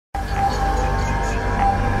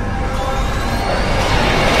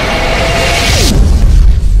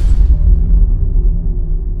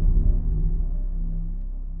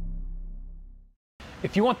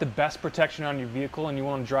If you want the best protection on your vehicle and you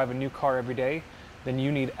want to drive a new car every day, then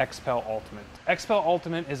you need XPEL Ultimate. XPEL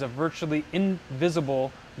Ultimate is a virtually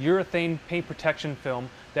invisible urethane paint protection film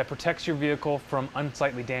that protects your vehicle from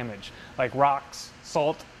unsightly damage, like rocks,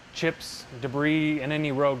 salt, chips, debris, and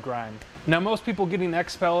any road grime. Now, most people getting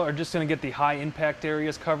XPEL are just going to get the high impact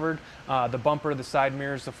areas covered, the bumper, the side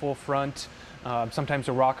mirrors, the full front, sometimes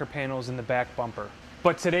the rocker panels, and the back bumper.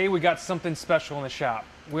 But today we got something special in the shop.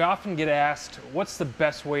 We often get asked, what's the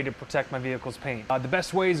best way to protect my vehicle's paint? The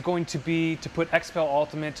best way is going to be to put XPEL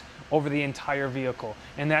Ultimate over the entire vehicle.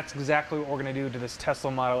 And that's exactly what we're going to do to this Tesla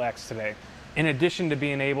Model X today. In addition to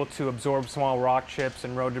being able to absorb small rock chips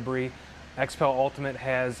and road debris, XPEL Ultimate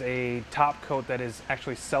has a top coat that is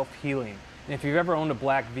actually self-healing. And if you've ever owned a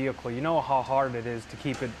black vehicle, you know how hard it is to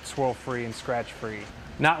keep it swirl-free and scratch-free.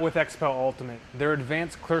 Not with XPEL Ultimate. Their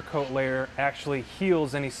advanced clear coat layer actually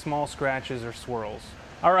heals any small scratches or swirls.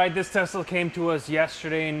 Alright, this Tesla came to us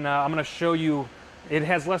yesterday, and I'm going to show you, it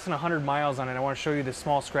has less than 100 miles on it. I want to show you the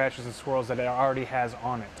small scratches and swirls that it already has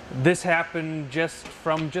on it. This happened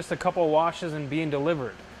from just a couple of washes and being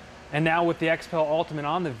delivered. And now with the XPEL Ultimate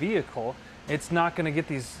on the vehicle, it's not going to get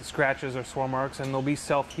these scratches or swirl marks, and they'll be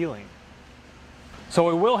self-healing. So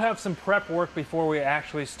we will have some prep work before we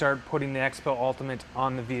actually start putting the XPEL Ultimate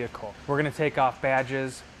on the vehicle. We're going to take off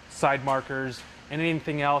badges, side markers, and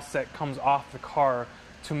anything else that comes off the car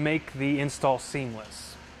to make the install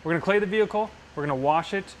seamless. We're going to clay the vehicle, we're going to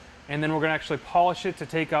wash it, and then we're going to actually polish it to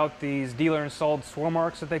take out these dealer installed swirl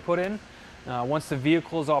marks that they put in. Once the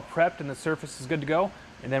vehicle is all prepped and the surface is good to go,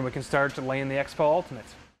 and then we can start laying the XPEL Ultimate.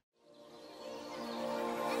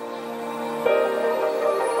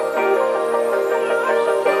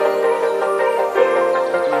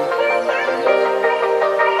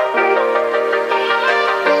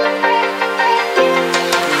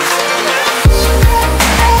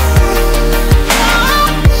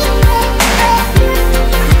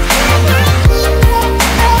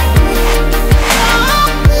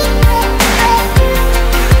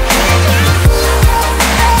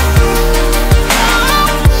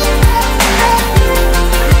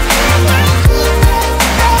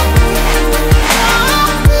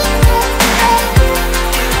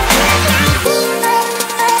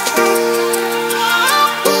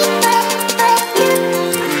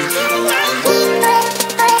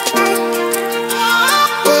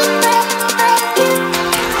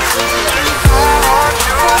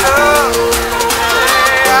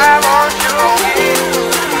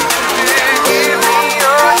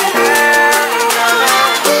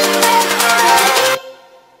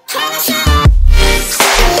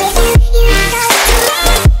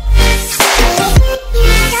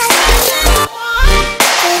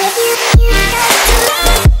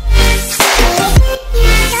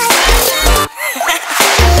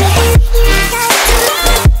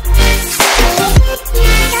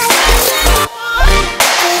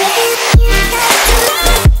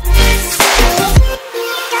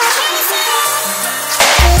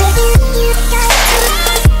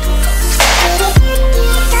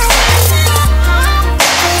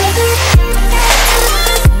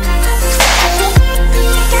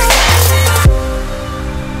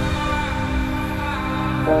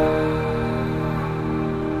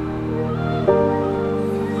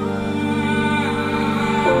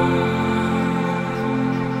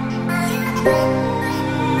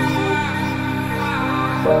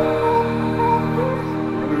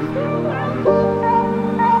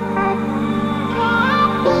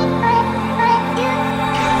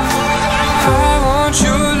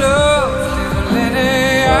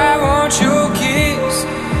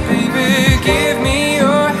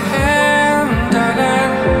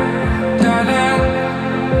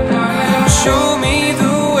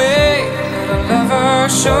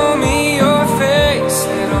 Show me your face,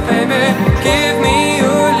 little baby.